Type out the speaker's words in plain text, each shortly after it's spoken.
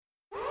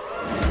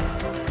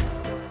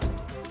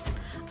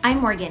I'm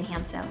Morgan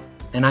Hansow.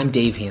 And I'm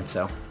Dave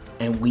Hansow.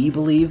 And we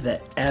believe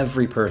that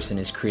every person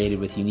is created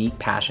with unique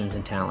passions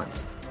and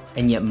talents.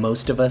 And yet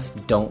most of us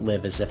don't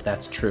live as if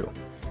that's true.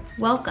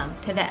 Welcome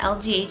to the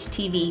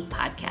LGHTV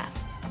podcast.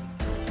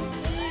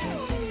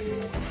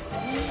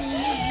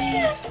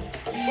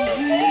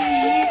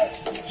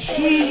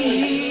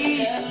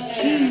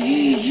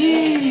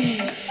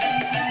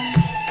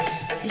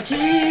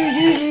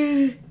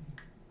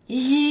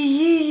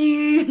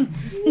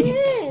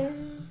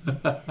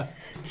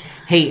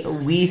 Hey,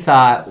 we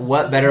thought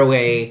what better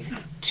way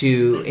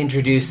to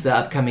introduce the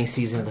upcoming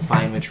season of The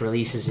Fine, which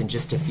releases in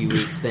just a few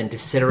weeks, than to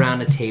sit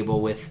around a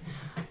table with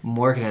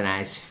Morgan and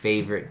I's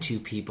favorite two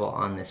people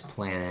on this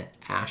planet,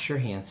 Asher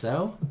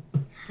Hansow.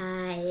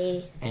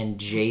 Hi. And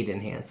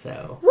Jadyn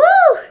Hansow. Woo!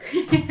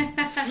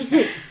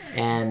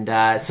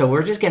 And so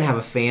we're just going to have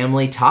a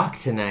family talk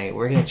tonight.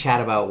 We're going to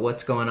chat about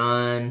what's going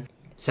on.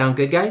 Sound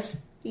good,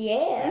 guys?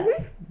 Yeah.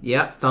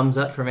 Yep, thumbs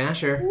up from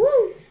Asher.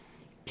 Woo!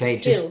 Okay,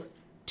 just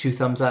two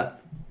thumbs up.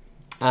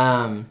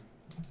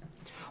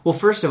 Well,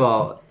 first of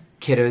all,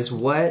 kiddos,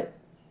 what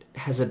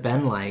has it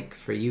been like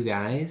for you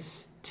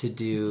guys to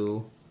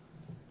do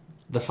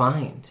The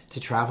Find, to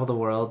travel the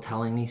world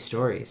telling these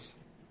stories?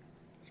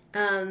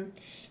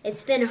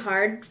 It's been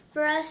hard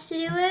for us to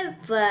do it,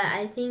 but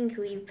I think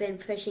we've been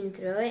pushing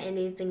through it, and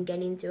we've been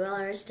getting through all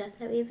our stuff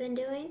that we've been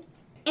doing.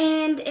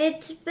 And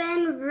it's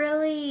been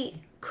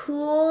really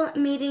cool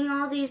meeting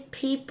all these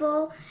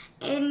people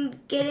and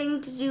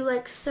getting to do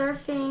like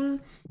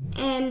surfing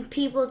and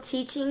people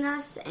teaching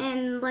us,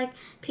 and like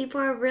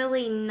people are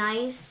really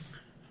nice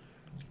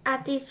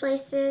at these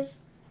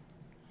places.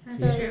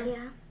 That's true.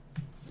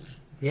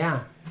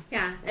 Yeah.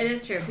 Yeah, it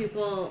is true.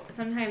 People,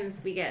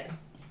 sometimes we get,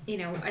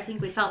 I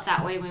think we felt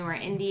that way when we were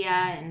in India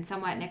and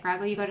somewhat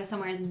Nicaragua. You go to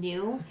somewhere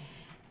new,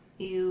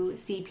 you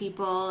see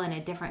people in a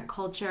different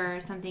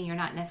culture, something you're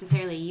not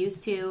necessarily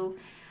used to.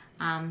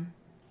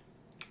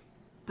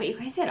 But you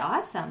guys did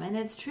awesome, and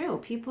it's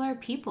true. People are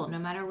people, no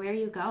matter where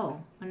you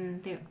go.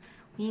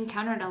 We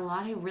encountered a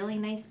lot of really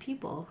nice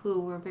people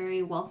who were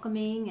very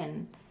welcoming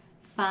and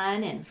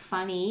fun and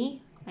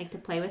funny, like to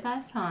play with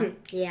us, huh?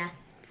 Yeah.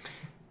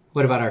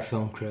 What about our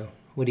film crew?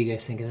 What do you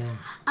guys think of them?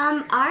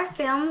 Our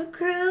film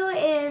crew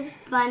is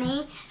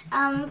funny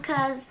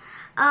because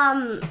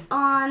on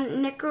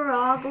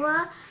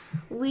Nicaragua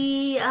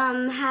we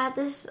had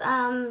this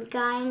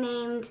guy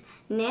named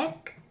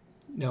Nick.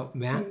 No,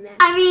 Matt?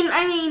 I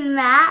mean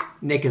Matt.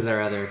 Nick is our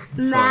other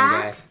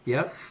Matt. film guy.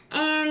 Yep.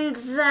 And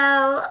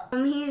so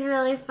he's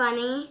really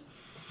funny,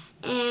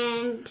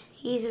 and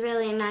he's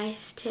really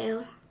nice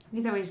too.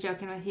 He's always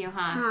joking with you,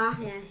 huh?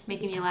 Yeah.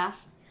 Making you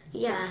laugh?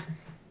 Yeah.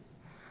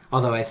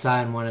 Although I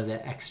saw in one of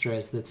the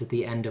extras that's at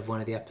the end of one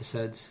of the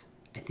episodes,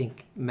 I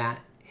think Matt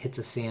hits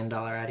a sand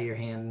dollar out of your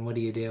hand, and what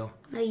do?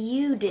 No,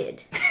 you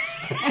did.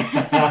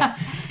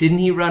 Didn't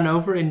he run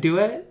over and do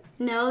it?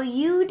 No,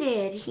 you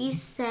did. He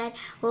said,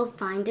 "We'll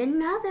find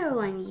another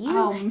one."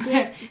 You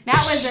did. Matt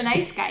was the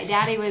nice guy.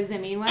 Daddy was the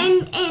mean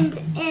one. And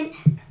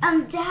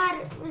Dad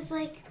was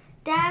like,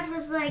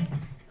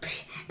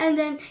 and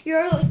then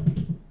you're like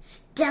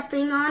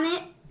stepping on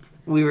it.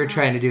 We were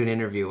trying to do an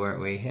interview, weren't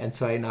we? And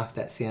so I knocked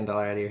that sand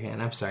dollar out of your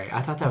hand. I'm sorry.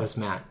 I thought that was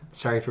Matt.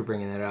 Sorry for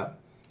bringing that up.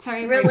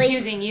 Sorry for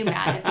accusing you,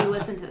 Matt, if you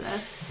listen to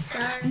this.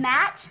 Sorry.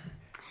 Matt,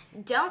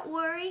 don't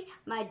worry.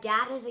 My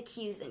dad is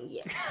accusing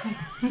you.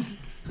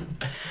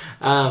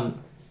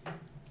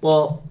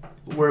 Well,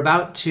 we're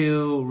about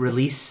to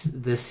release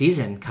the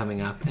season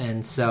coming up,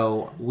 and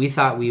so we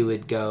thought we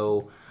would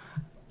go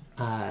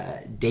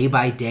day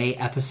by day,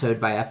 episode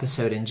by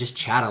episode, and just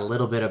chat a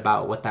little bit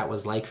about what that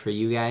was like for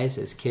you guys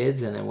as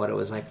kids, and then what it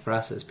was like for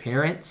us as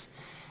parents,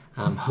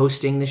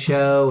 hosting the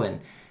show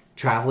and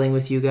traveling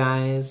with you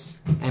guys,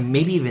 and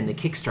maybe even the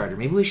Kickstarter.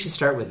 Maybe we should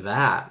start with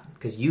that,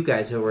 because you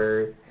guys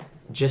were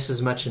just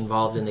as much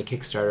involved in the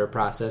Kickstarter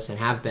process and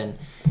have been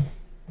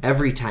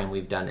every time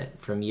we've done it,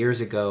 from years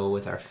ago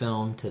with our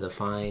film to The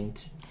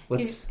Find.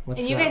 What's and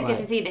you that guys like?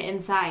 get to see the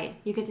inside.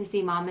 You get to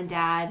see mom and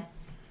dad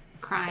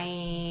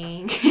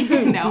crying,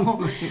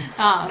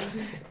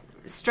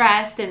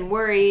 stressed and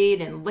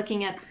worried, and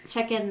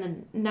checking the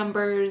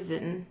numbers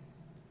and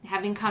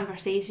having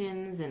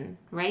conversations, and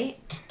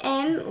right?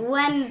 And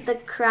when the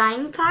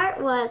crying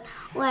part was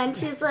when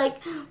she's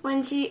like,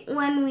 when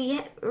we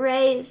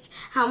raised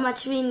how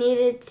much we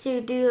needed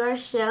to do our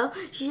show,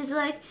 she's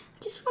like,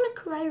 I just want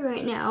to cry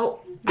right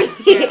now.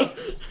 That's true.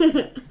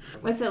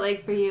 What's it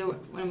like for you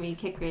when we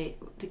kick race?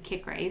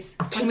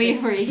 When we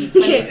through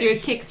a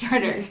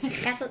Kickstarter?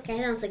 That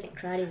sounds like a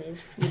karate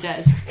move. It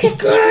does.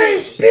 Kick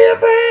race, Peter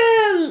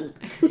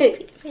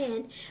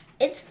Pan!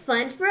 It's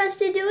fun for us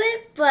to do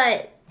it,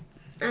 but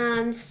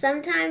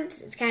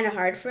sometimes it's kind of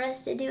hard for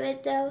us to do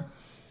it, though.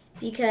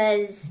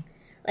 Because,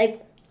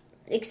 like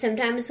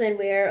sometimes when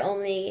we're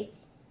only...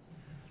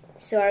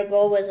 So our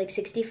goal was like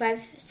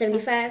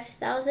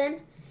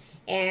 75,000.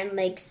 And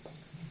I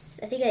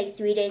think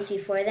 3 days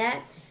before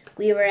that,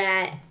 we were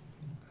at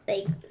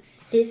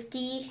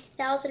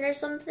 50,000 or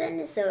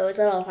something. So it was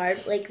a little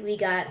hard. We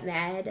got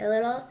mad a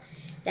little.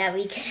 that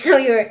we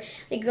were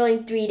like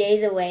going 3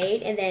 days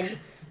away, and then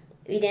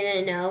we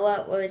didn't know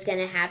what was going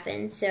to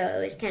happen, so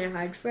it was kind of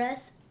hard for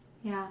us.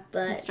 Yeah,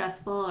 But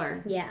stressful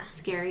or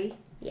scary.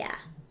 Yeah.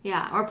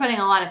 Yeah, we're putting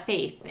a lot of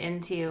faith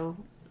into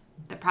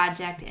the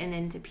project and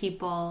into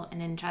people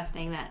and in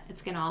trusting that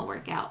it's going to all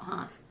work out,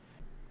 huh?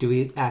 Do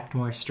we act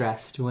more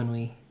stressed when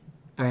we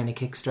are in a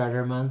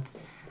Kickstarter month?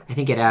 I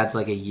think it adds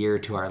like a year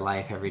to our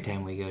life every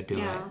time we go do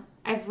it.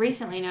 I've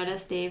recently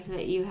noticed, Dave,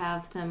 that you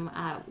have some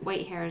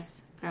white hairs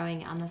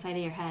growing on the side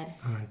of your head.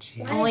 Oh,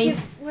 geez.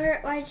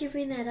 Why did you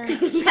bring that up?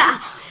 Yeah.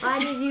 Why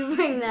did you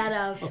bring that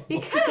up?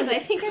 Because I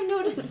think I've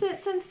noticed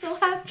it since the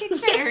last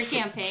Kickstarter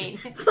campaign.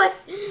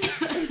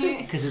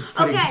 Because it's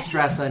putting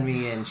stress on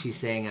me, and she's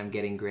saying I'm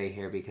getting gray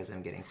hair because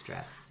I'm getting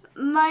stressed.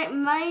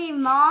 My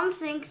mom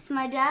thinks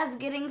my dad's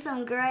getting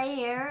some gray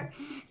hair,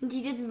 and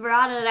she just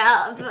brought it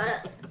up.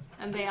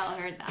 And they all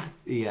heard that.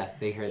 Yeah,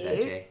 they heard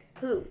that, Jay.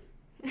 Who?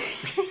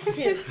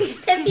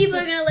 10 people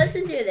are going to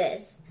listen to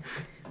this.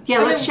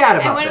 Yeah, let's chat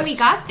about this. And when this. we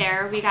got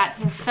there, we got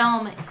to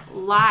film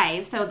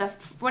live. So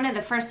one of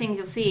the first things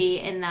you'll see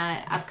in the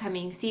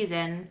upcoming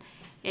season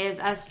is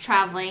us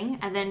traveling,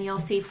 and then you'll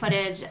see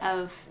footage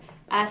of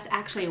us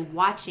actually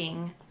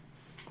watching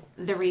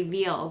the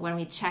reveal when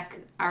we check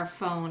our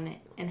phone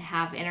and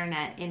have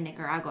internet in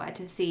Nicaragua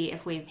to see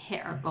if we've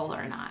hit our goal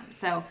or not.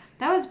 So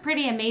that was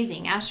pretty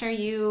amazing. Asher,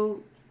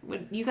 you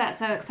got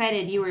so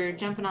excited you were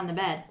jumping on the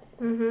bed.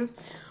 Mm-hmm.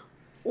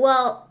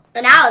 Well,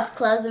 now it's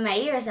closing my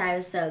ears. I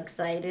was so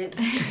excited.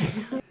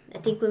 I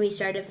think when we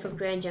started from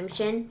Grand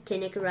Junction to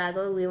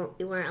Nicaragua, we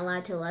weren't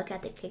allowed to look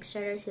at the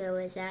Kickstarter, so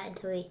it was that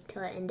until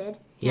it ended.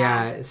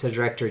 Yeah, so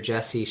director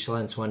Jesse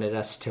Schlentz wanted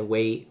us to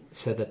wait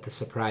so that the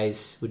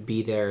surprise would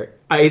be there,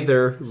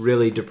 either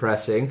really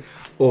depressing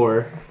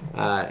or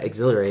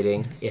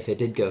exhilarating if it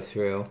did go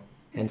through.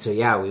 And so,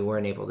 we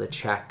weren't able to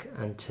check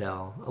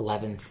until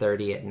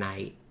 11:30 at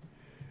night,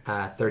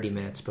 30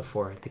 minutes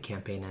before the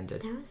campaign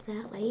ended. That was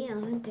that late,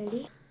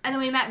 11:30? And then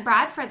we met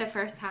Brad for the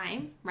first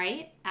time,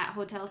 right? At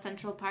Hotel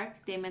Central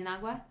Park de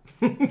Managua.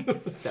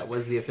 That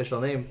was the official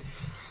name.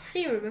 How do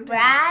you remember?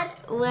 Brad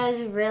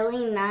was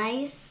really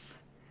nice,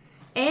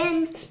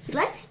 and he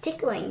likes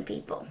tickling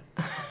people.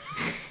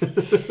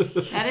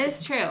 That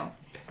is true.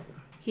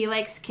 He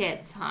likes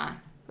kids, huh?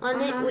 Well,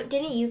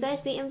 didn't you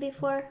guys meet him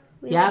before?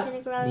 We Yeah, went to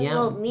Nicaragua? yeah.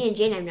 Well, me and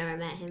Jane have never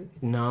met him.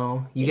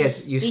 No, you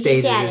just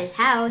stayed at his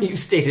house. You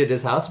stayed at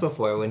his house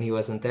before when he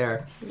wasn't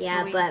there.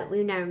 Yeah, but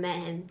we've never met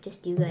him.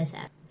 Just you guys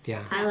have.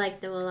 Yeah. I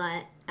liked him a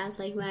lot. That was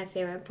like my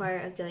favorite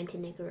part of going to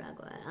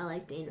Nicaragua. I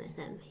liked being with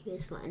him. He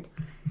was fun.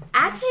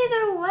 Actually,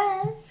 there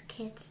was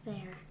kids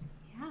there.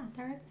 Yeah,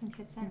 there were some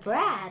kids there.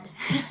 Brad.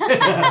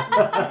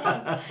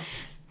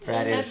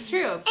 Brad is. That's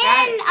true.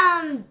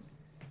 And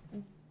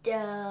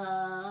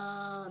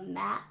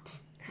Matt.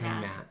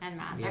 And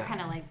Matt. Yeah. They're kind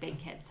of like big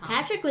kids, huh?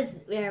 Patrick was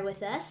there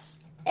with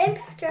us. And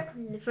Patrick.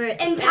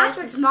 And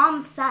Patrick's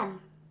mom's son.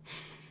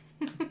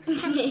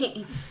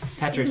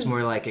 Patrick's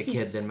more like a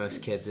kid than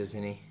most kids,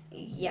 isn't he?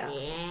 Yeah.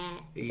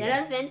 Is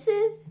that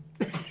offensive?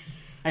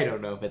 I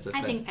don't know if it's I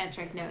offensive. think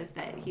Patrick knows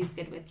that he's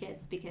good with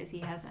kids because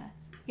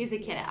he's a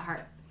kid at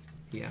heart.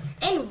 Yeah.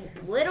 And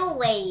little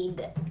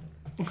Wade.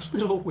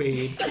 Little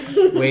Wade.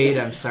 Wade,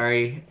 I'm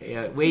sorry.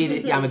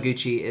 Wade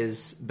Yamaguchi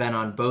has been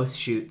on both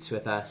shoots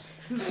with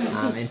us.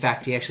 In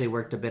fact, he actually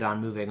worked a bit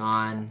on Moving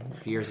On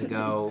years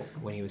ago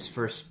when he was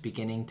first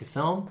beginning to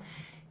film.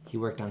 He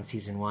worked on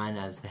season 1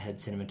 as the head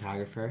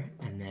cinematographer,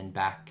 and then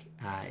back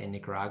in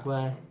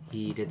Nicaragua,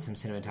 he did some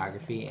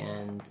cinematography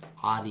and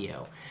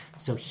audio.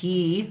 So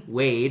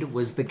Wade,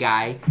 was the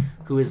guy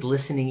who was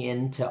listening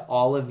in to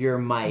all of your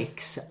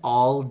mics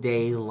all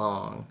day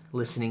long,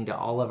 listening to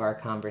all of our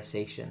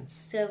conversations.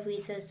 So if we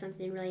said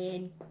something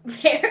really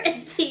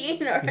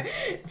embarrassing or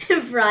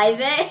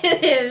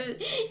private,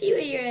 he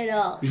would hear it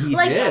all. He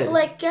did.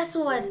 Like, guess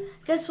what?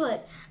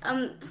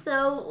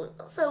 So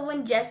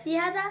when Jesse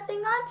had that thing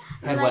on,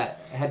 Had like, what?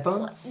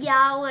 Headphones?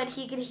 Yeah, when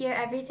he could hear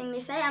everything they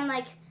say, I'm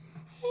like,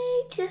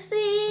 hey,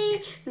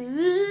 Jesse,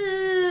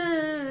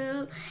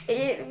 ooh,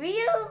 it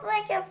feels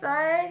like a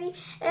party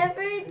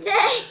every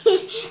day.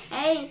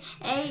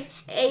 Hey.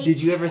 Did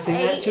you ever sing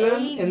that to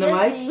him in the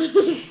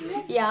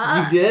mic?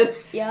 Yeah. You did?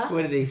 Yeah.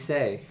 What did he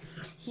say?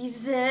 He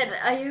said,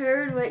 I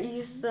heard what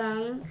you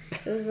sung.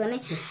 It was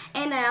funny.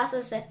 And I also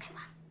said, I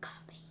want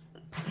coffee.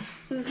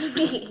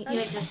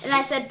 And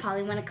I said,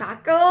 Polly, want a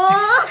cockle?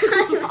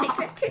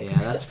 Yeah,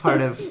 that's part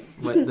of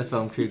what the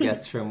film crew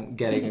gets from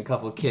getting a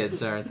couple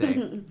kids, aren't they?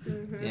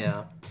 Mm-hmm.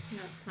 Yeah.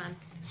 That's fun.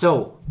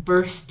 So,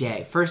 first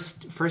day,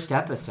 first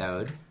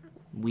episode,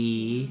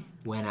 we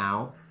went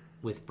out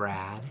with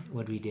Brad.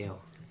 What'd we do?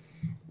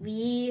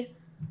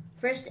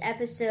 First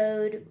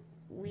episode,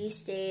 we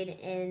stayed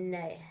in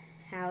the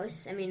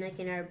house. I mean, like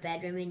in our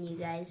bedroom, and you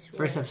guys.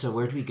 First episode,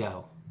 where'd we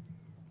go?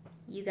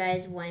 You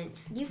guys went.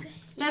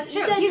 That's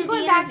you true. guys He's did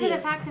going the back to interview.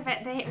 the fact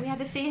that we had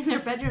to stay in their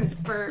bedrooms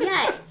for 4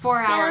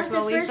 that hours was the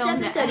while we first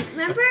filmed episode. it.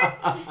 Remember?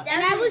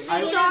 And I was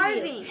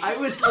starving. I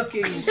was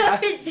looking. I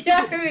was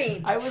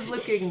starving. I was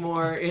looking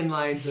more in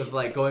lines of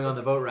like going on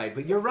the boat ride,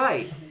 but you're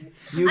right.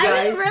 You I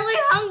guys. was really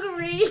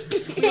hungry.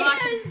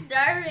 I was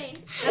starving.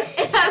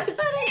 And I was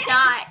gonna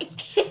die.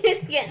 I was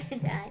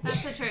gonna die.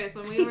 That's the truth.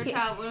 When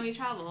we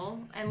travel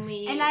and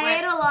we I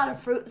ate a lot of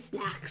fruit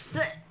snacks.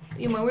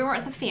 we weren't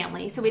with the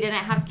family, so we didn't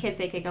have kids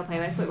they could go play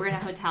with, but we were in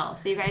a hotel.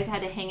 So you guys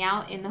had to hang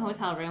out in the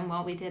hotel room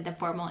while we did the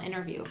formal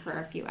interview for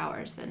a few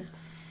hours. And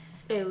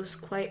it was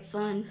quite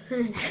fun.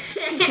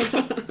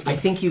 I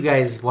think you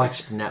guys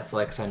watched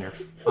Netflix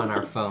on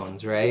our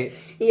phones, right?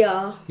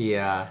 Yeah.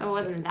 Yeah. so it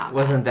wasn't that bad.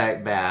 Wasn't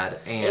that bad.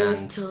 And It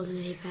was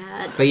totally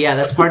bad. but yeah,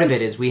 that's part of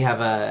it. Is we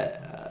have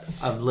a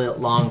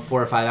long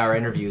 4 or 5 hour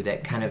interview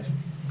that kind of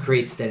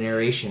creates the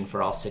narration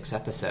for all 6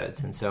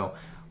 episodes, and so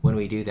when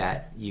we do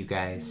that, you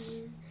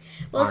guys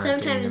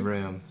aren't in the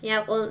room.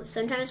 Yeah, well,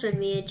 sometimes when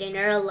me and Jane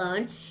are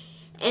alone,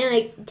 and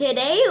like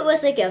today it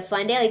was like a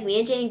fun day. Like me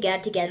and Jane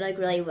got together like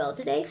really well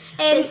today.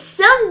 And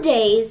some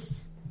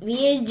days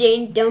me and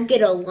Jane don't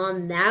get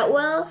along that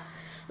well.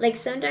 Like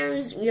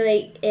sometimes we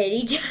like hit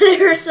each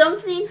other or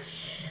something.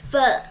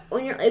 But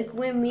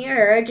when me and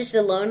her are just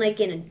alone, like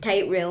in a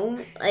tight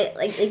room,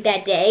 like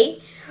that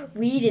day,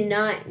 we did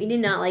not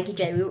like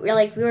each other.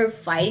 We were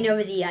fighting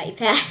over the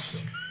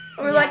iPad.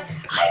 We're like,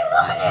 I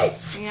want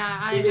it.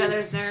 Yeah, on each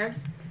other's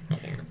nerves. Yeah.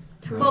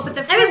 Well, but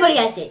Everybody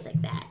has days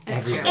like that.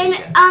 That's true.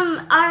 Everybody And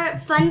does. our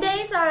fun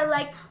days are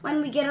like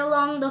when we get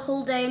along the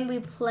whole day and we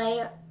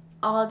play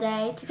all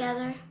day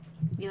together.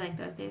 You like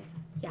those days?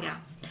 Yeah.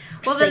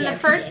 Well, So then yeah, the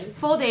first days.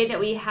 full day that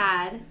we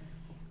had,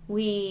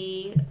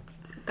 we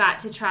got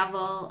to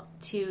travel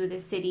to the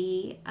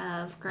city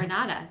of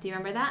Granada. Do you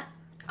remember that?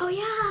 Oh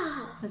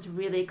yeah. It was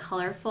really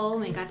colorful.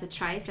 We got to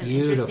try some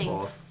Beautiful.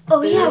 interesting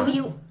Oh yeah,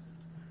 food.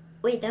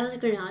 wait, that was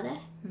Granada?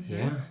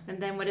 Yeah. And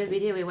then what did we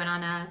do? We went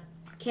on a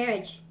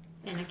Carriage.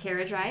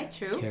 carriage ride.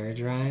 True.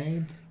 Carriage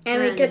ride. And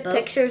We're we on the took boat.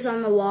 pictures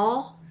on the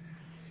wall.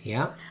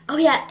 Yep. Oh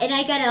yeah, and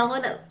I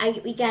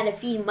gotta we gotta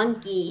feed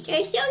monkeys.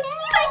 They're so cute.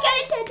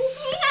 I gotta touch his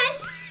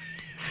hand.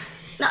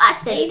 No,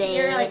 I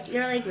said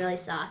You're like really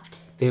soft.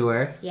 They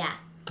were. Yeah.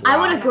 I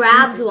would have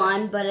grabbed Super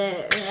one, but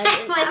it.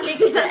 I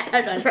think that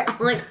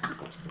I'm like,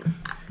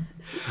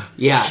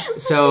 Yeah.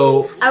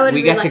 So I would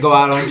we be got to like, go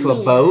out onto a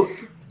 "Come boat,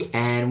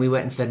 and we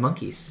went and fed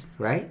monkeys.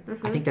 Right.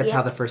 I think that's Yeah.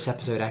 how the first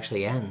episode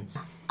actually ends.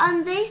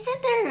 They said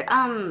there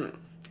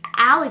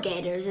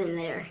alligators in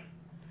there.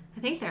 I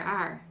think there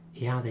are.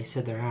 Yeah, they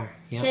said there are.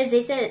 Yeah. because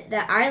they said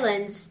the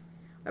islands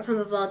are from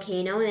a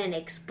volcano and then it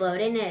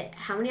exploded. And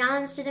how many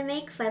islands did it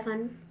make?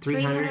 500.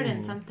 300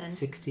 and something.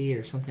 60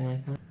 or something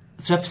like that.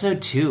 So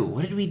episode 2,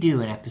 what did we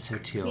do in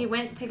episode 2? We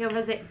went to go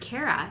visit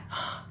Kara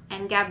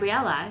and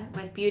Gabriella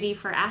with Beauty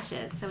for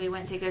Ashes. So we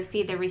went to go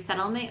see the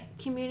resettlement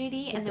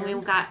community, and then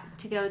we got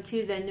to go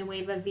to the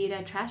Nueva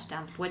Vida trash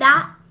dump,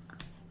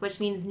 which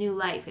means new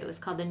life. It was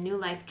called the New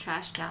Life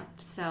Trash Dump.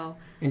 So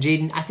And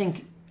Jadyn,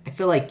 I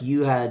feel like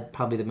you had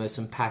probably the most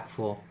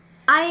impactful.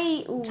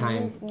 I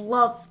Time.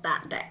 loved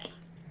that day.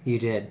 You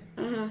did.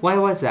 Why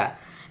was that?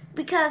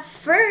 Because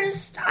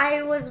first,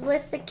 I was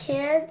with the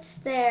kids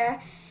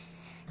there.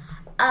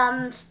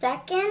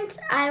 Second,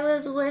 I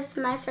was with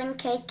my friend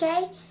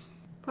KK,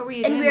 what were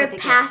you and doing we were with the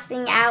kids?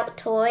 passing out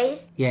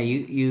toys. Yeah,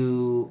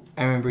 you.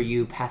 I remember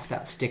you passed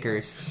out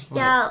stickers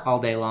Yeah. all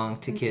day long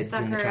to kids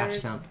in the trash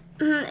suckers. dump.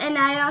 And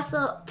I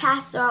also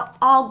passed out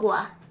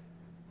agua.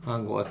 Oh,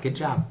 well, good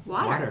job.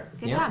 Water.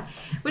 Good Yeah. job.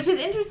 Which is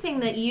interesting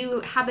that you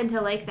happen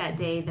to like that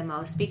day the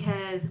most,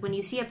 because when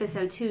you see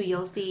episode 2,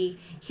 you'll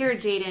hear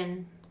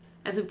Jadyn,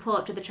 as we pull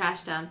up to the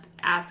trash dump,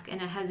 ask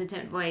in a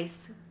hesitant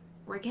voice,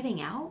 "We're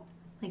getting out?"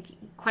 Like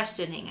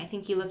questioning. I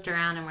think you looked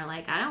around and were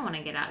like, "I don't want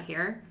to get out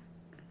here."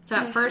 So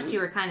at first you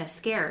were kind of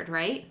scared,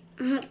 right?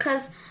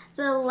 Because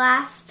the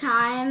last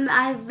time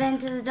I've been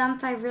to the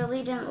dump, I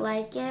really didn't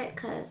like it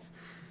because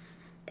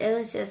it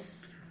was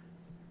just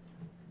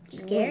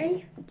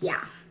Scary?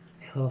 Yeah.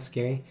 A little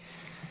scary.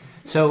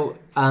 So,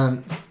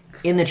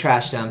 in the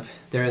trash dump,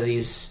 there are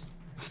these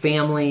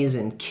families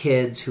and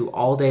kids who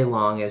all day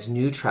long, as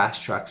new trash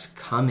trucks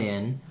come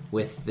in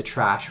with the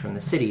trash from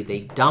the city,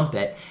 they dump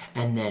it,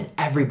 and then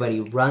everybody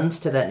runs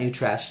to that new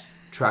trash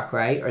truck,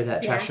 right? Or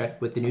that trash truck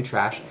with the new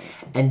trash,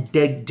 and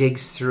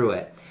digs through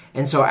it.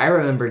 And so I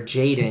remember,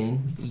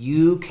 Jadyn,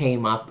 you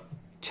came up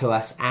to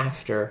us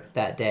after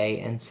that day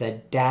and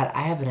said, "Dad,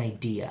 I have an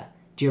idea."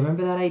 Do you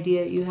remember that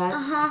idea you had?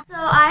 So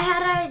I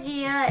had an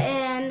idea,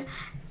 and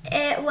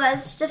it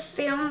was to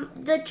film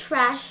the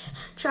trash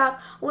truck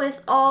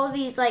with all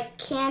these like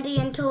candy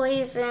and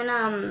toys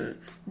and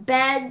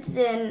beds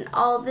and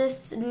all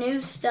this new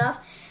stuff.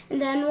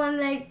 And then when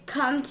they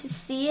come to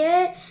see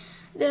it,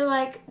 they're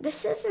like,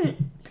 "This isn't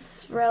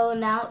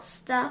thrown out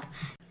stuff."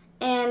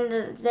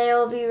 And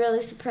they'll be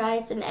really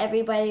surprised, and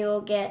everybody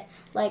will get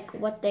like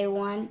what they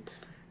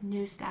want.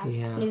 New stuff.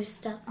 Yeah. New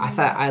stuff.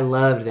 I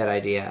loved that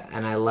idea,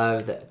 and I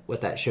love that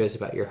what that shows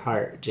about your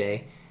heart,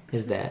 Jay,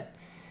 is that,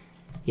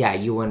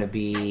 you want to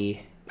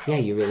be,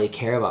 you really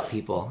care about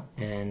people,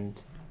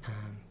 and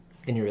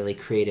you're really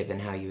creative in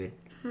how you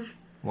would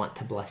want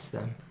to bless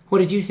them. What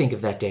did you think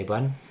of that day,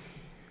 bud?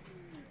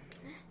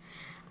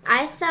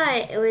 I thought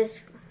it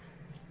was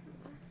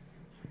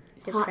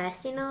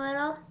depressing a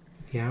little.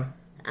 Yeah.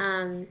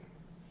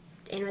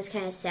 it was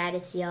kind of sad to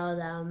see all of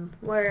them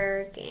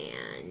work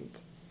and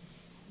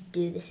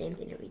do the same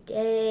thing every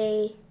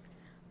day.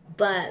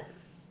 But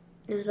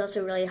it was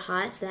also really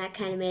hot, so that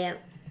kind of made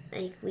it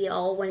like we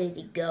all wanted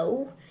to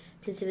go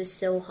since it was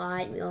so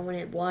hot and we all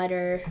wanted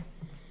water.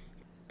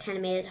 Kind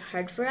of made it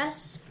hard for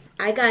us.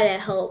 I got to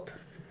help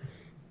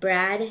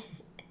Brad.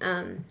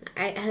 I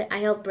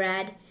helped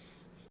Brad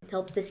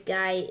help this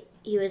guy.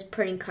 He was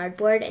putting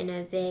cardboard in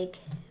a big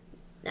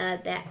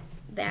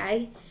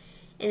bag.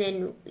 And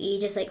then we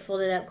just like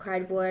folded up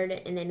cardboard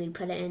and then we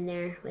put it in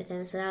there with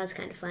him. So that was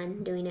kind of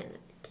fun doing it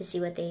to see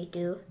what they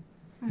do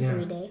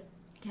every day.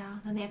 Yeah,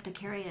 then they have to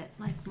carry it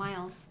like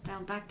miles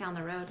back down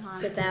the road, huh?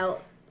 It's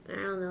about, I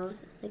don't know,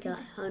 like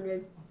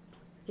 100,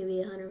 maybe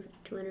 100,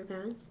 200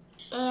 pounds.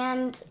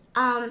 And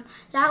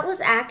that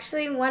was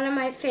actually one of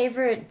my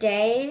favorite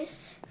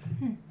days.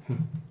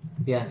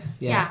 Yeah,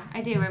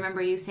 I do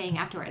remember you saying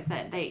afterwards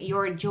that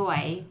your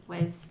joy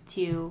was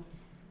to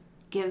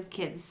give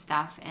kids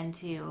stuff and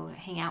to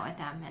hang out with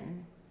them.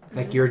 And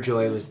like your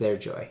joy was their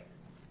joy.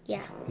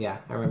 Yeah. Yeah,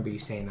 I remember you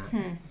saying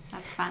that.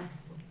 That's fun.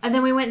 And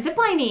then we went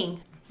ziplining.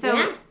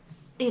 So,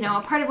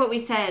 a part of what we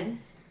said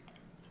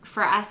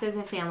for us as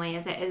a family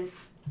is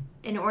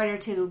in order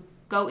to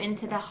go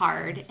into the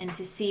hard and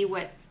to see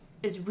what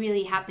is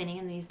really happening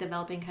in these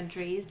developing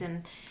countries,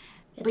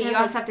 but you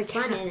also have to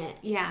fun in it.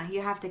 Yeah,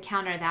 you have to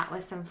counter that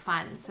with some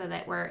fun so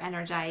that we're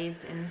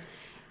energized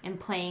and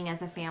playing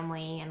as a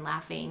family and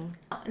laughing.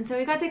 And so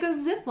we got to go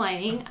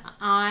ziplining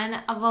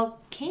on a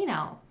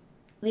volcano.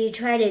 We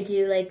try to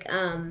do like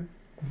a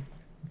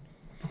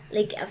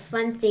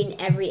fun thing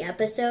every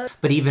episode.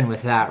 But even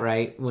with that,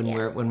 right?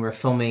 When we're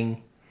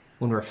filming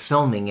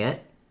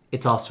it,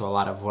 it's also a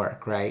lot of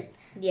work, right?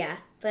 Yeah,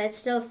 but it's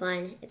still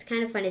fun. It's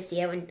kind of fun to see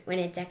it when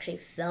it's actually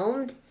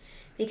filmed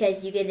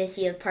because you get to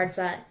see the parts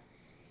that.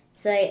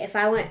 So if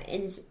I went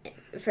in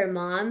for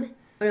Mom,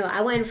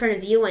 I went in front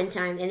of you one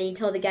time and then you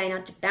told the guy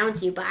not to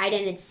bounce you, but I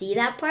didn't see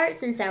that part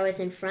since I was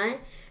in front.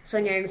 So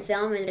when you're in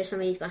film and there's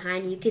somebody's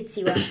behind you, could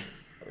see what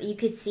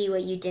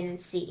you didn't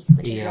see,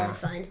 which is really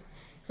fun.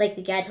 Like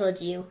the guy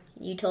told you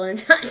told him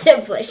not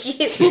to push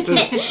you.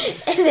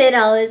 And then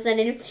all of a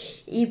sudden,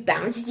 he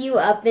bounced you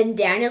up and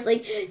down. He was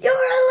like, "You're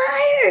a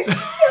liar! You're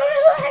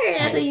a liar!"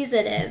 That's what you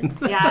said to him.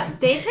 Yeah,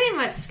 Dave pretty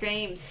much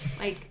screams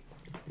like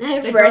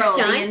The first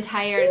time the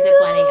entire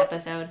ziplining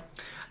episode.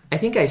 I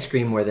think I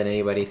screamed more than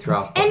anybody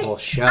throughout the whole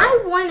show.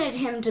 I wanted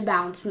him to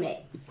bounce me.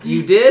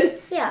 You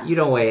did? Yeah. You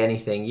don't weigh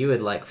anything. You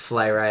would like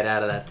fly right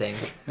out of that thing.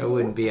 It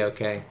wouldn't be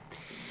okay.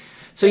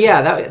 So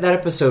yeah, that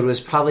episode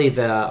was probably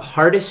the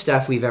hardest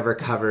stuff we've ever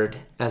covered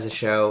as a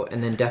show,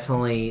 and then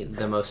definitely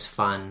the most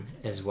fun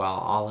as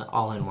well,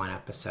 all in one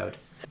episode.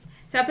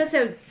 So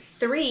episode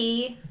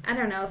 3, I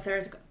don't know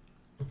if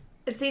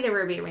it's either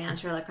Ruby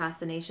Ranch or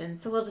Across the Nation,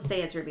 so we'll just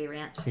say it's Ruby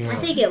Ranch. Yeah. I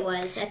think it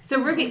was.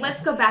 So Ruby,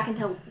 let's go back and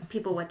tell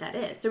people what that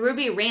is. So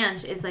Ruby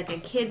Ranch is like a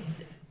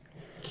kids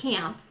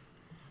camp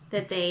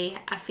that a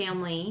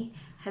family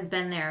has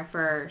been there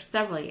for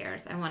several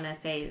years. I want to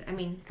say,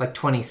 like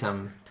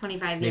 20-some.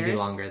 25 years. Maybe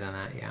longer than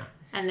that, yeah.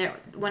 And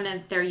one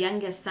of their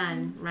youngest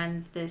son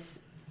runs this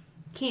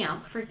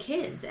camp for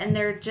kids, and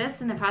they're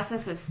just in the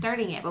process of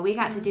starting it. But we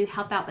got to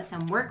help out with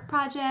some work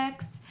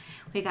projects.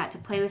 We got to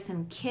play with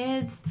some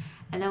kids,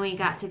 and then we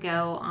got to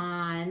go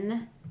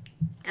on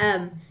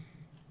an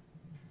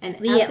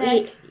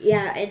epic.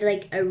 It's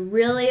like a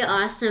really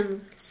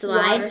awesome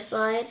Water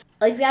slide.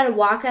 Like we had to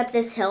walk up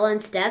this hill on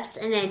steps,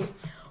 and then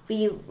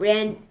we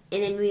ran,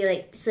 and then we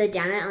like slid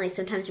down it, and like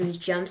sometimes we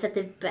jumps at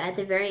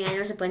the very end. There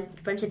was a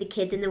bunch of the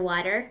kids in the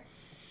water,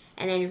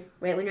 and then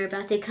right when we were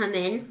about to come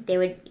in, they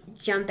would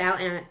jump out,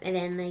 and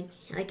then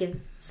like if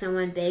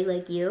someone big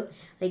like you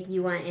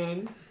went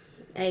in,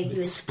 like you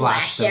would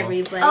splash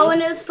everybody. Oh,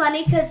 and it was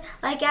funny because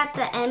like at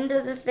the end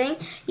of the thing,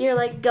 you're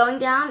like going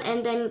down,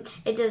 and then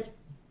it just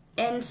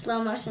in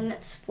slow motion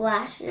it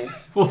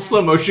splashes. Well,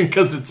 slow motion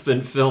because it's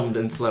been filmed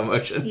in slow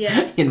motion.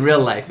 Yeah. In real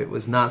life, it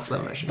was not slow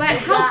motion. But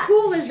how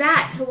cool was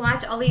that to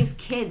watch all these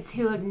kids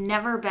who have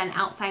never been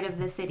outside of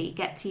the city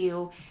get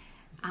to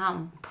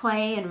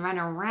play and run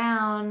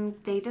around?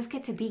 They just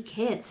get to be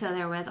kids. So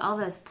there was all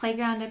this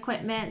playground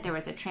equipment. There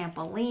was a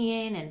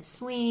trampoline and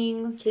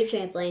swings. 2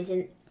 trampolines,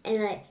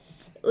 and like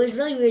it was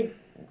really weird.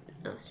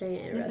 Oh, sorry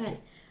to interrupt you.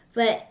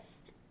 But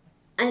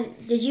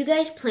did you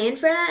guys plan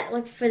for that?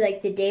 Like for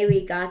like the day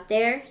we got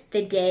there,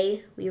 the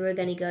day we were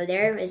going to go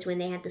there is when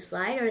they had the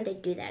slide, or they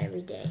do that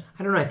every day?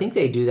 I don't know. I think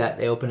they do that.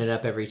 They open it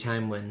up every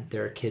time when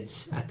there are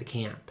kids at the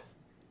camp.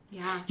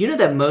 Yeah. You know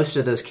that most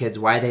of those kids,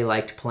 why they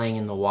liked playing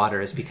in the water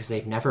is because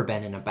they've never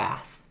been in a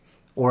bath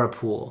or a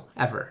pool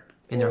ever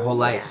in their whole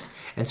lives.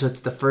 And so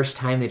it's the first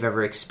time they've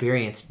ever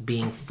experienced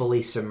being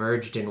fully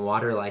submerged in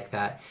water like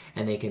that,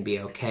 and they can be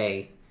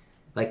okay,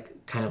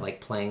 like kind of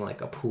like playing like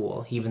a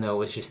pool, even though it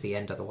was just the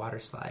end of the water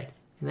slide.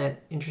 Isn't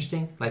that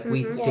interesting? Like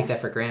we take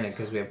that for granted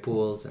because we have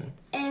pools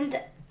And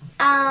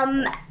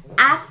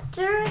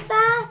after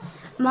that,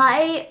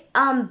 my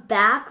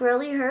back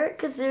really hurt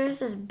because there was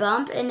this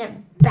bump and it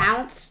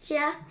bounced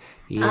you.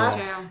 Yeah. That's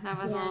true.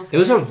 That was a little It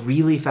was a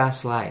really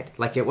fast slide.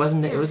 Like it was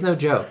no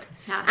joke.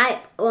 Yeah.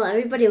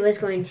 Everybody was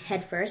going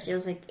head first. It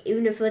was like,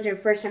 even if it was their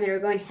first time they were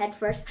going head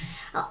first,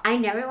 I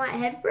never went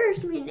head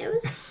first. I mean, it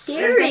was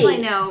scary. There's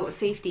definitely no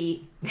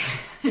safety.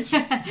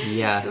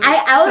 Yeah.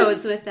 I was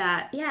codes with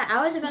that. Yeah,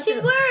 I was about You to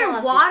should wear fall a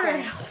off water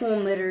the side.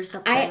 helmet or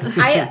something.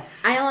 I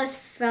almost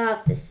fell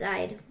off the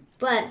side.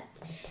 But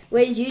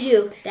what did you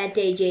do that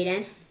day,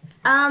 Jadyn?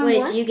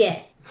 What did you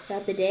get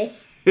about the day?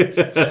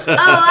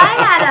 I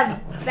had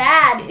a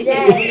bad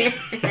day.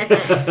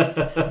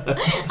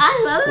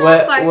 I love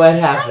that part. What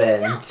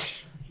happened?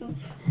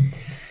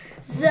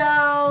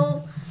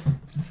 So,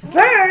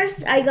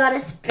 first, I got a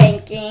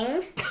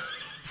spanking.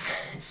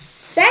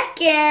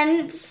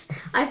 Second,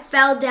 I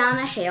fell down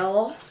a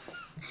hill.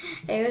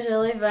 It was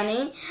really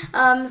funny.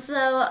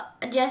 So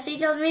Jesse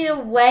told me to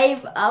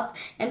wave up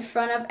in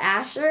front of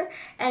Asher,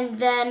 and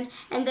then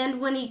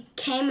when he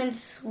came and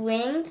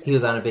swings, He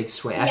was on a big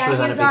swing. Asher he was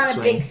was on on a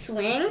a big big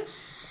swing. swing,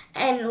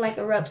 and like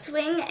a rope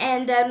swing.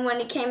 And then when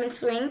he came and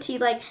swinged, he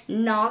like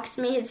knocked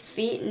me. His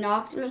feet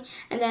knocked me,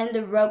 and then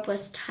the rope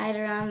was tied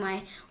around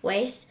my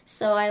waist,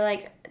 so I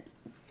like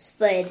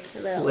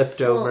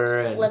Flipped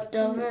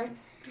over.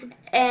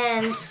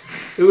 And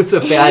It was a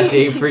bad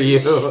day for you.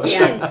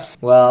 Yeah.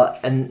 Well,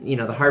 and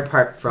the hard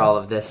part for all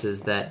of this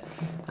is that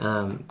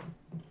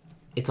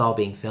it's all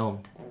being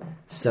filmed.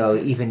 So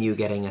even you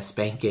getting a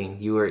spanking,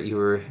 you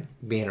were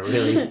being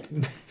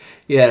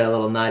you had a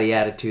little naughty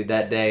attitude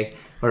that day,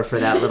 or for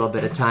that little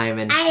bit of time.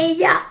 And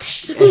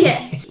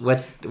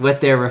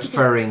what they're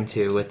referring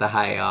to with the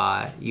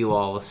hi you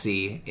all will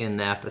see in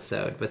the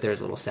episode. But there's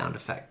a little sound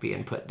effect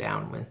being put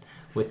down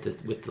with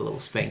the little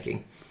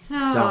spanking.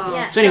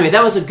 Oh. So anyway,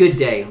 that was a good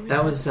day.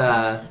 That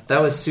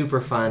was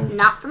super fun.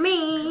 not for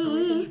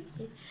me.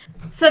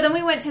 So then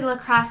we went to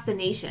Lacrosse the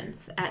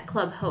Nations at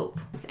Club Hope,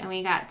 and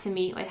we got to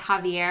meet with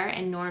Javier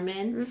and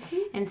Norman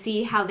and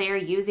see how they're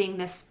using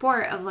the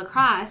sport of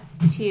lacrosse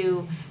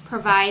to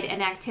provide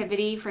an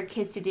activity for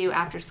kids to do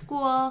after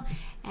school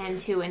and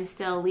to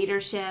instill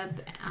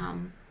leadership.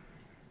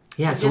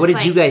 Yeah. So just what did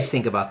like you guys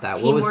think about that?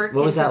 What teamwork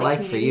was into that the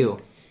like for you?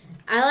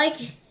 I like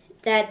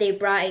that they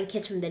brought in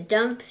kids from the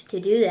dump to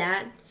do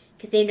that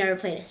because they've never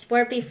played a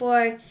sport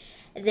before.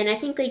 And then I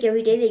think like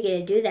every day they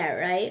get to do that,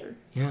 right?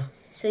 Yeah.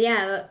 So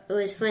yeah, it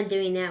was fun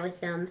doing that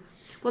with them.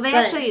 Well,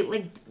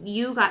 actually,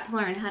 you got to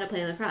learn how to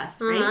play lacrosse,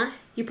 right? Uh-huh.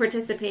 You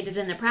participated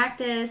in the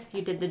practice,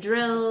 you did the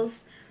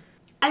drills.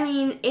 I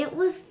mean, it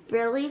was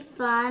really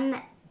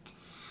fun,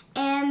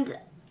 and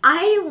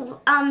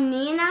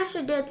me and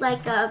Asher did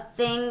like a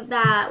thing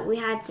that we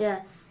had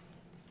to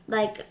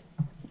like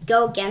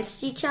go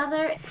against each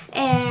other,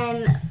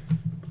 and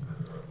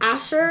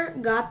Asher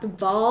got the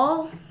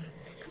ball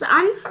because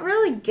I'm not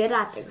really good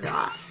at the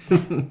cross.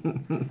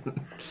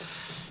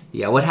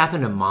 Yeah. What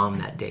happened to Mom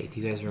that day? Do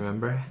you guys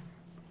remember?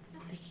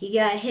 She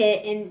got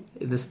hit in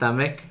The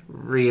stomach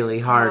really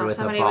hard with a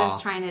somebody ball.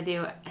 was trying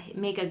to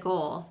make a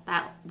goal.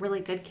 That really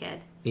good kid.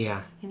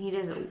 Yeah. And he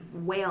just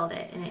wailed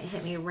it, and it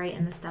hit me right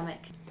in the stomach.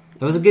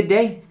 It was a good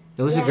day.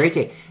 It was a great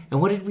day. And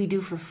what did we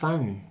do for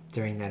fun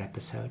during that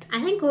episode? I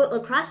think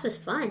lacrosse was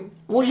fun.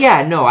 Well,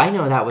 yeah, no, I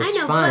know that was I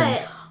know, fun.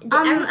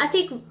 but I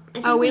think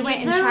we went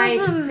and there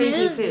tried was a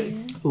crazy movie.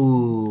 foods.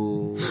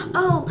 Ooh.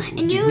 Oh,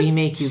 and Did we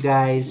make you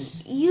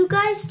guys... you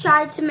guys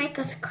tried to make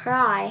us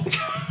cry.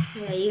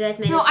 Yeah, you guys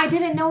made No, us. I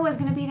didn't know it was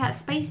going to be that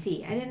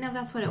spicy. I didn't know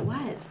that's what it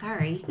was.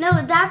 Sorry. No,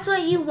 that's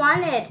what you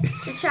wanted,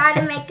 to try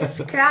to make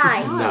us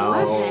cry. No.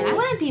 It wasn't. I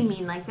wouldn't be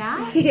mean like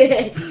that.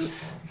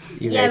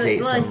 You guys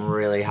ate but- some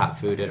really hot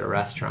food at a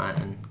restaurant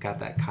and got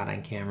that caught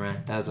on camera.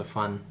 That was a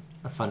fun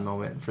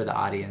moment for the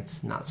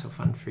audience. Not so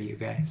fun for you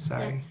guys.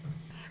 Sorry.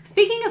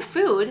 Speaking of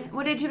food,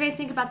 what did you guys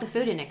think about the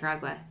food in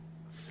Nicaragua?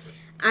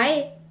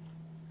 I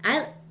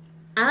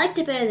liked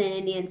it better than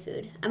Indian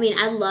food. I mean,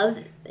 I love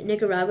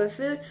Nicaragua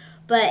food,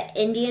 but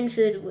Indian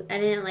food, I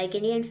didn't like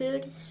Indian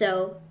food,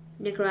 so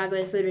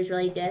Nicaragua food was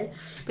really good.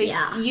 But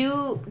yeah.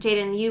 you,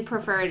 Jadyn, you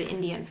preferred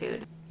Indian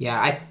food.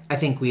 Yeah, I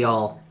think we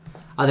all,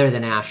 other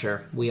than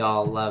Asher, we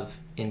all love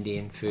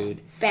Indian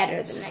food. Better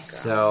than Nicaragua.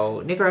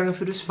 So Nicaraguan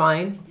food was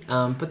fine,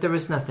 but there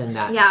was nothing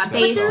that Yeah, special.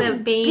 base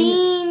of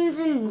Beans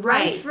and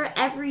rice Rice. for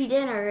every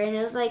dinner, and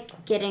it was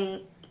like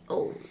getting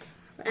old.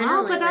 I don't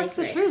Well, but that's like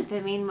the rice. truth. I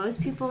mean, most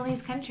people in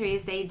these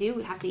countries, they do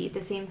have to eat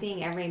the same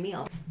thing every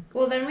meal.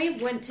 Well, then we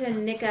went to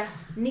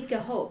Nika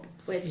Hope,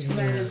 which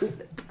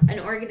was an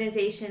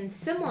organization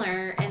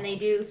similar, and they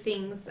do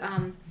things...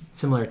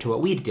 Similar to what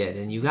we did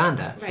in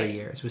Uganda for Right.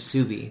 years with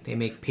Subi. They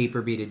make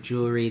paper beaded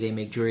jewelry. They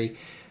make jewelry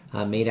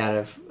made out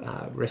of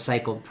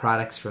recycled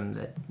products from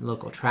the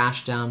local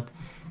trash dump.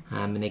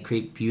 And they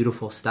create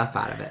beautiful stuff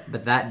out of it.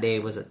 But that day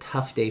was a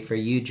tough day for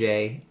you,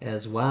 Jay,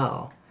 as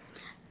well.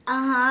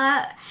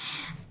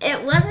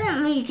 It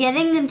wasn't me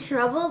getting in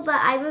trouble, but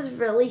I was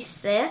really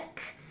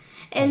sick.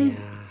 And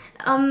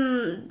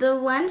the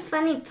one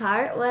funny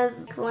part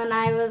was when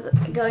I was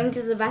going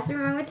to the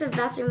bathroom. I went to the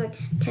bathroom like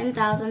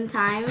 10,000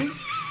 times.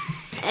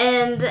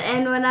 And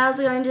when I was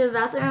going to the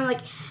bathroom, I'm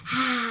like,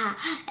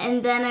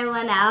 and then I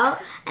went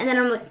out, and then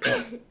I'm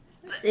like,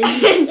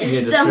 You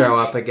just throw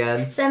up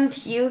again. Some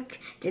puke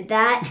did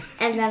that,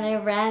 and then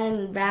I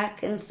ran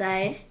back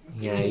inside.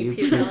 Yeah, you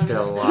puked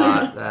a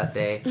lot that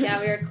day. Yeah,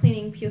 we were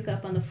cleaning puke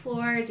up on the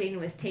floor. Jadyn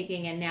was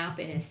taking a nap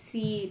in his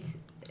seat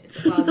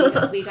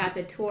while we got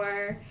the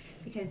tour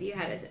because you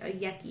had a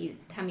yucky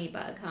tummy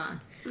bug, huh?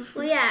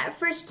 Well, yeah, at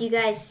first you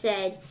guys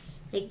said,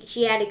 like,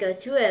 she had to go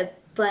through it,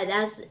 but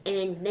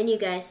and then you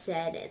guys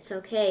said it's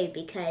okay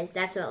because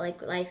that's what,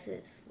 like, life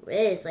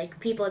is. Like,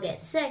 people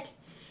get sick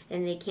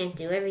and they can't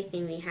do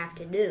everything they have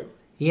to do.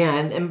 Yeah,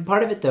 and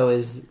part of it, though,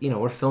 is,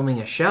 we're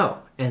filming a show.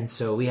 And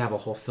so we have a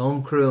whole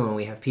film crew and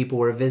we have people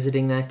we're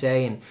visiting that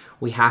day and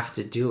we have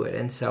to do it.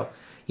 And so,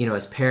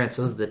 as parents,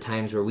 those are the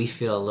times where we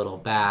feel a little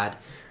bad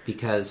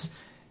because,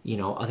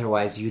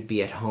 otherwise you'd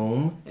be at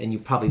home and you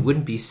probably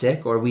wouldn't be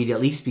sick, or we'd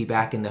at least be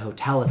back in the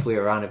hotel if we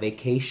were on a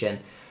vacation.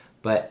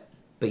 But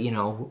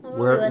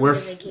we're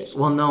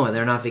well, no,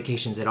 they're not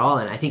vacations at all.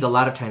 And I think a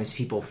lot of times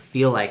people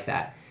feel like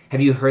that.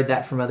 Have you heard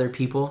that from other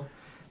people?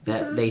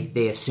 That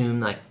they assume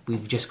like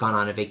we've just gone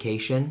on a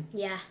vacation?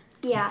 Yeah.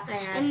 Yeah, I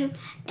have.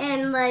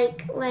 and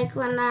like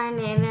when our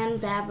Nana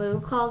and Babu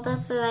called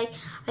us, they're like,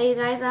 "Are you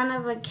guys on a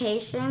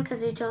vacation?"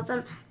 Because we told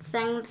them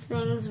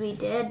things we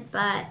did,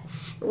 but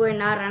we're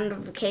not on a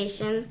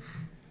vacation.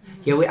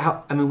 Yeah,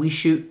 we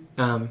shoot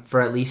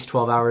for at least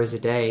 12 hours a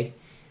day.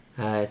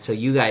 So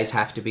you guys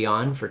have to be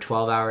on for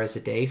 12 hours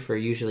a day for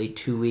usually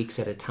 2 weeks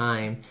at a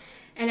time.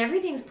 And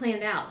everything's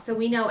planned out. So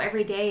we know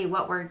every day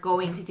what we're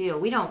going to do.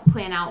 We don't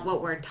plan out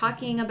what we're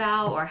talking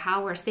about or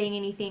how we're saying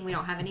anything. We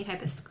don't have any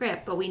type of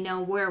script, but we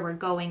know where we're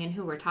going and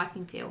who we're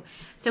talking to.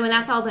 So when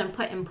that's all been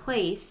put in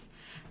place,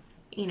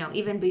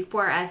 even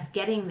before us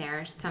getting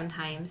there,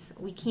 sometimes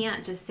we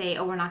can't just say,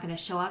 oh, we're not going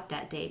to show up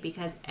that day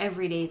because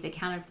every day is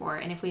accounted for.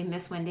 And if we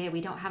miss one day,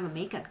 we don't have a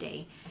makeup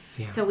day.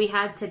 Yeah. So we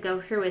had to go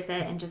through with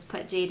it and just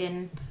put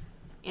Jadyn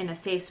in a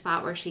safe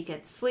spot where she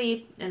could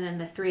sleep. And then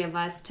the three of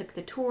us took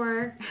the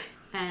tour.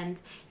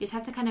 And you just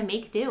have to kind of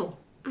make do.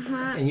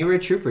 And you were a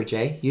trooper,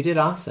 Jay. You did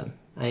awesome.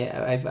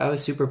 I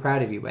was super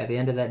proud of you. By the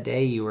end of that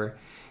day, you were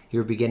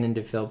beginning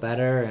to feel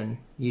better, and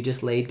you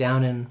just laid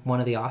down in one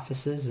of the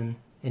offices, and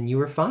you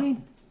were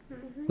fine.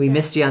 We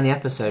missed you on the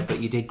episode, but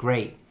you did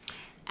great.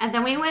 And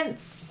then we went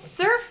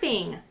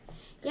surfing.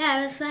 Yeah,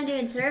 it was fun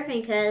doing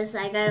surfing because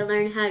I got to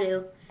learn how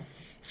to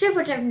surf,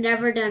 which I've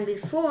never done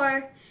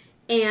before.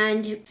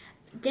 And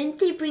didn't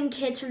they bring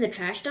kids from the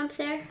trash dump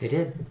there? They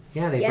did.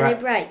 Yeah,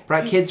 they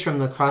brought kids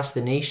from across the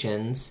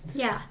nations.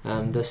 Yeah.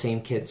 Those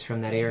same kids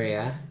from that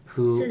area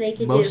who, so they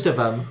could most of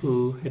them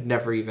who had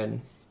never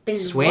even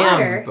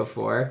swam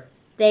before.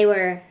 They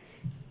were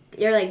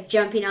like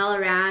jumping all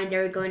around. They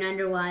were going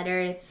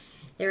underwater.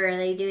 They were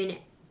like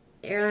they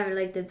were having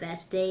like the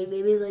best day,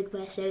 maybe like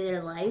best day of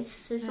their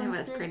lives or something. It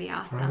was pretty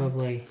awesome.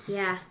 Probably.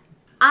 Yeah.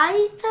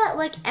 I thought,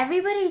 like,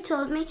 everybody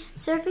told me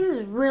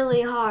surfing's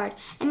really hard,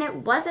 and it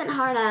wasn't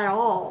hard at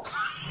all.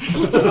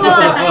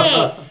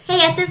 Well,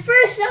 hey, at the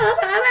first,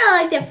 I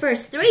like the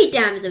first 3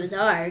 times it was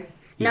hard.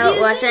 No, it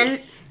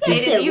wasn't.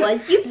 Yes, it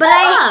was. You but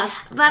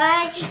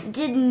I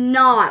did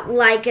not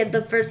like it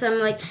the first time.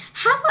 Like,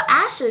 how about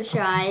Asher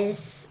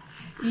tries?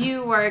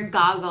 You wore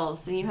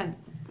goggles, and you had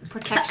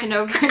protection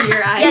over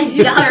your eyes.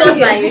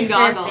 Yes,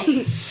 goggles.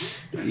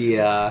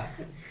 Yeah.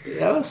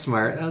 That was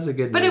smart. That was a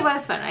good But move. it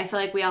was fun. I feel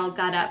like we all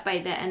got up by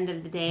the end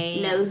of the day.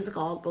 Nose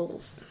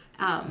goggles.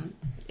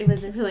 It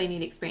was a really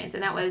neat experience.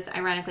 And that was,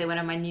 ironically, one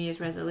of my New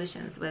Year's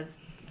resolutions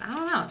was, I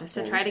don't know, just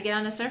to try to get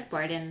on a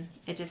surfboard. And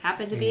it just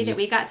happened to be that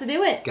we got to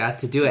do it. Got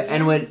to do it. Yeah.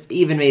 And what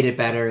even made it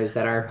better is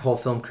that our whole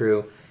film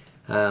crew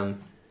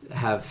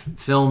have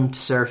filmed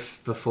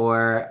surf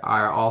before,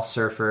 are all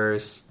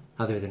surfers,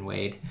 other than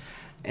Wade.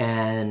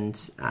 And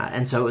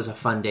so it was a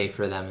fun day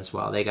for them as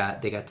well. They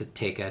got to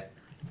take a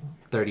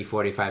 30,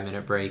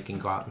 45-minute break and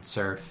go out and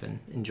surf and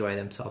enjoy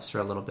themselves for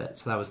a little bit.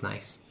 So that was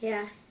nice.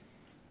 Yeah.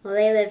 Well,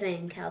 they live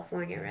in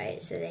California, right?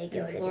 So they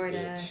go to Florida.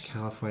 the beach.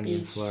 California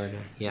and Florida.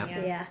 Yeah. So,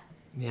 yeah.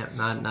 Yeah,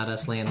 not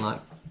us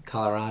landlocked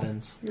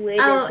Coloradans.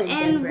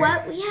 And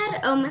what we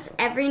had almost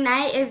every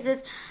night is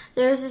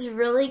there's this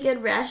really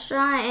good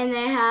restaurant, and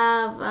they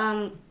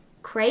have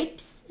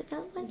crepes. Is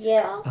that what it's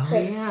called? Oh,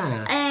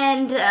 yeah.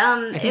 And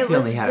I think it we was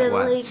only had really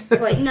it once.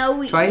 Twice. No,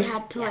 we Twice?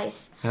 had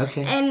twice.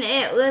 Okay. And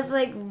it was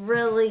like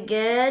really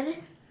good.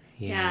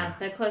 Yeah,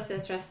 the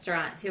closest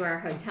restaurant to our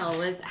hotel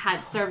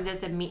had served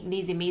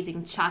these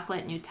amazing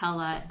chocolate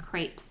Nutella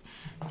crepes.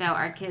 So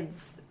our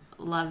kids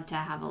love to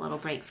have a little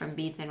break from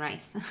beans and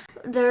rice.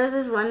 There was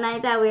this one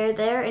night that we were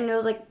there, and it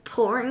was like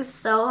pouring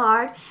so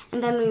hard,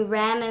 and then we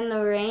ran in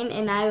the rain,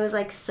 and I was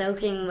like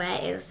soaking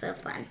wet. It was so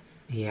fun.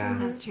 Yeah.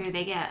 That's true.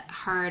 They get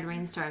hard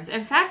rainstorms.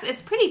 In fact,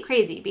 it's pretty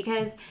crazy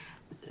because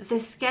the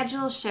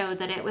schedule showed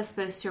that it was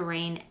supposed to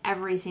rain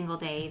every single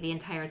day the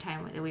entire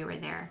time that we were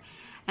there.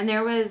 And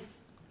there was,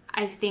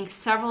 I think,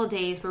 several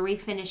days where we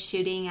finished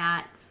shooting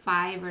at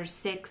 5 or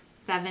 6,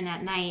 7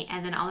 at night,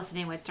 and then all of a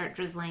sudden it would start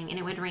drizzling, and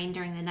it would rain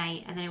during the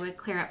night, and then it would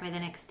clear up by the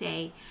next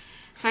day.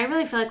 So I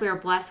really feel like we were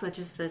blessed with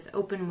just this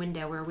open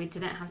window where we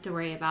didn't have to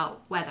worry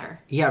about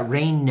weather. Yeah,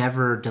 rain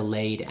never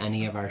delayed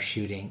any of our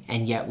shooting,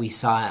 and yet we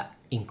saw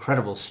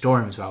incredible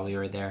storms while we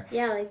were there.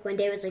 Yeah, like one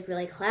day it was like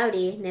really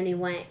cloudy, and then we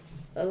went,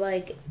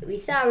 like we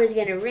thought it was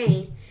gonna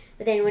rain,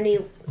 but then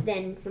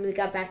when we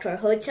got back to our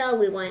hotel,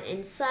 we went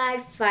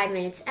inside 5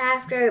 minutes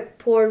after. It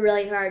poured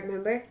really hard,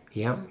 remember?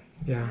 Yep.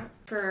 Yeah.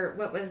 For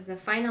what was the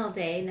final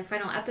day, in the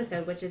final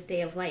episode, which is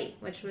Day of Light,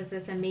 which was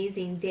this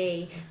amazing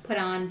day put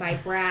on by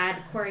Brad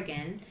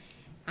Corrigan,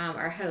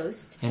 our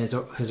host. And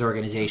his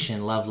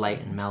organization, Love,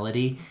 Light, and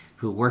Melody,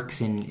 who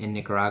works in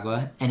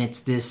Nicaragua. And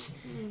it's this,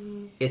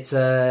 it's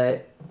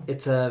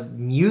a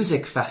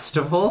music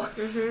festival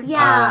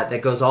that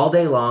goes all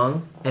day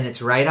long, and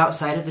it's right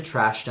outside of the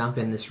trash dump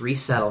in this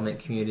resettlement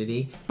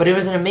community. But it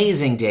was an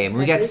amazing day.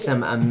 We got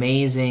some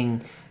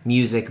amazing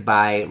music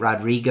by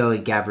Rodrigo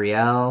and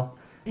Gabrielle.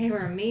 They were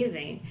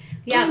amazing.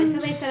 Yeah, so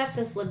they set up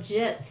this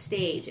legit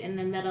stage in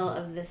the middle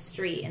of the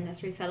street in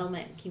this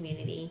resettlement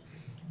community.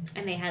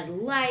 And they had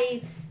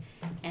lights,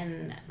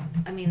 and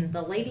I mean,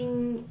 the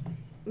lighting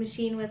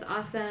machine was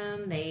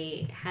awesome.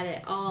 They had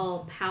it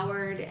all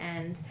powered,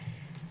 and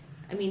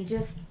I mean,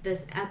 just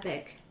this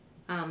epic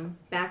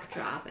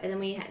backdrop. And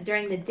then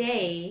during the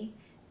day,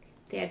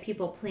 they had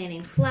people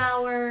planting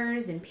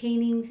flowers and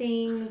painting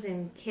things,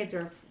 and kids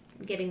were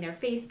getting their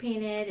face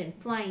painted and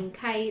flying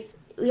kites.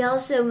 We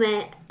also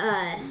met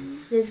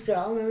this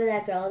girl. Remember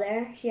that girl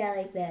there? She had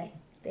like the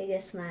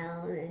biggest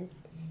smile. And then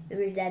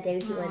remember that day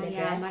she wore the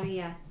dress?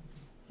 Maria.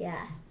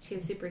 Yeah. She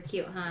was super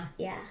cute, huh?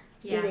 Yeah.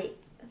 She was like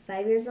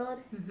 5 years old.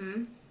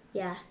 Mm-hmm.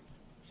 Yeah.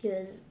 She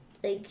was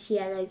like, she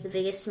had like the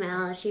biggest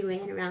smile. She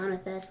ran around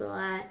with us a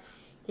lot.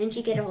 Didn't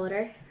you get to hold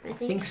her? I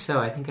think So.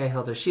 I think I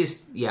held her.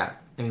 She's,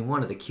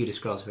 one of the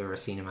cutest girls I've ever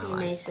seen in my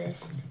life.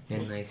 Nicest.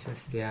 And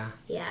nicest, yeah.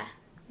 Yeah.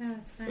 That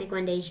was fun. Like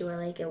one day she wore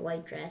like a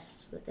white dress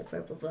with a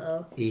purple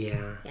bow.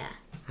 Yeah. Yeah.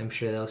 I'm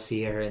sure they'll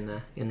see her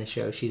in the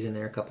show. She's in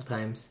there a couple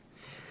times.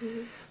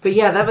 Mm-hmm. But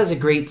yeah, that was a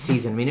great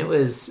season. I mean, it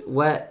was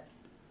what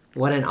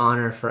an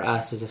honor for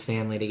us as a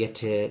family to get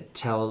to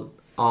tell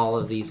all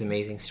of these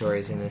amazing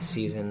stories in this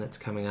season that's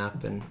coming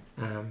up. And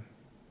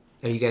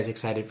are you guys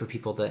excited for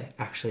people to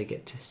actually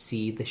get to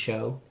see the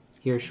show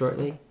here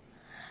shortly?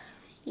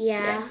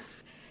 Yeah.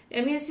 Yes. I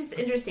mean, it's just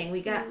interesting.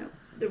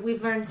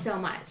 We've learned so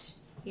much.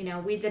 You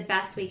know, we did the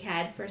best we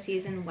could for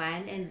season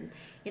 1, and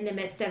in the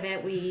midst of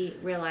it, we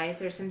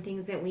realized there's some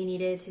things that we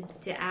needed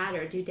to add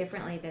or do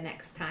differently the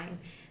next time.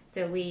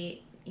 So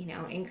we,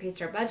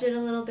 increased our budget a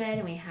little bit,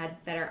 and we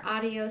had better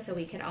audio so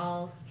we could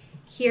all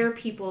hear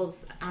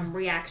people's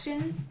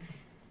reactions.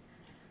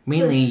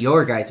 Mainly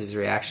your guys'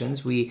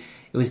 reactions. It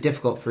was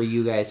difficult for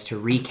you guys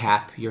to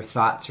recap your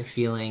thoughts or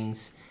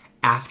feelings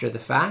after the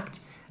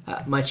fact.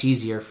 Much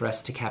easier for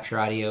us to capture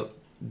audio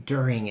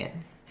during it,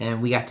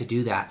 and we got to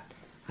do that.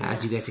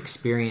 As you guys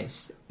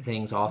experience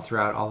things all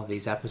throughout all of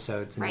these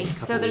episodes. Right.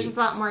 So there's just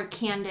a lot more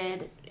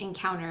candid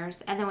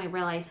encounters. And then we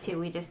realized, too,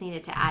 we just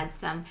needed to add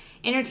some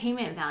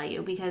entertainment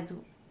value because,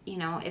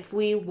 if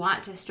we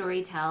want to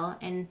storytell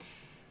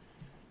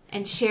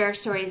and share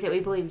stories that we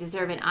believe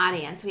deserve an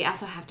audience, we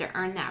also have to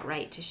earn that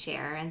right to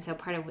share. And so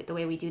part of the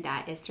way we do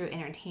that is through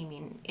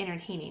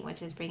entertaining,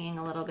 which is bringing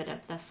a little bit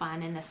of the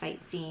fun and the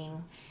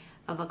sightseeing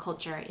of a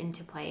culture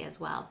into play as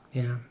well.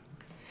 Yeah.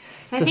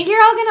 So I think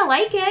you're all going to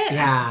like it.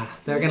 Yeah,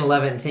 they're going to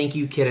love it. And thank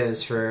you,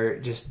 kiddos, for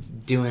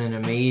just doing an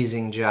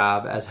amazing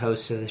job as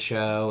hosts of the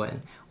show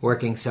and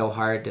working so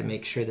hard to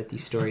make sure that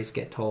these stories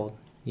get told.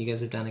 You guys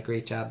have done a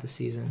great job this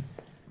season.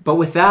 But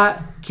with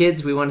that,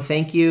 kids, we want to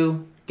thank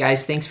you.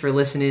 Guys, thanks for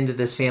listening to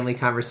this family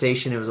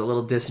conversation. It was a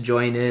little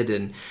disjointed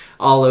and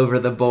all over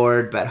the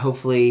board, but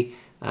hopefully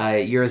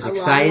you're as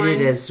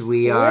excited as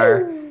we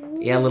are. Woo.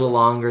 Yeah, a little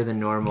longer than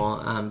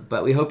normal.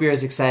 But we hope you're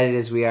as excited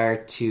as we are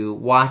to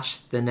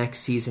watch the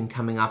next season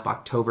coming up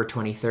October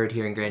 23rd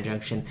here in Grand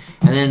Junction,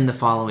 and then the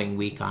following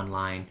week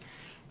online.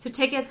 So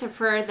tickets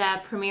for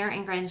the premiere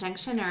in Grand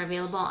Junction are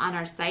available on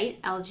our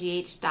site,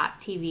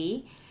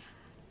 lgh.tv.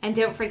 And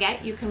don't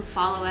forget, you can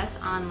follow us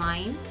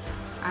online.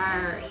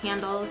 Our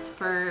handles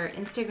for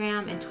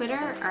Instagram and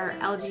Twitter are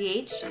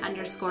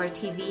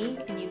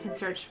LGH_TV, and you can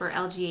search for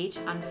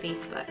LGH on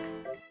Facebook.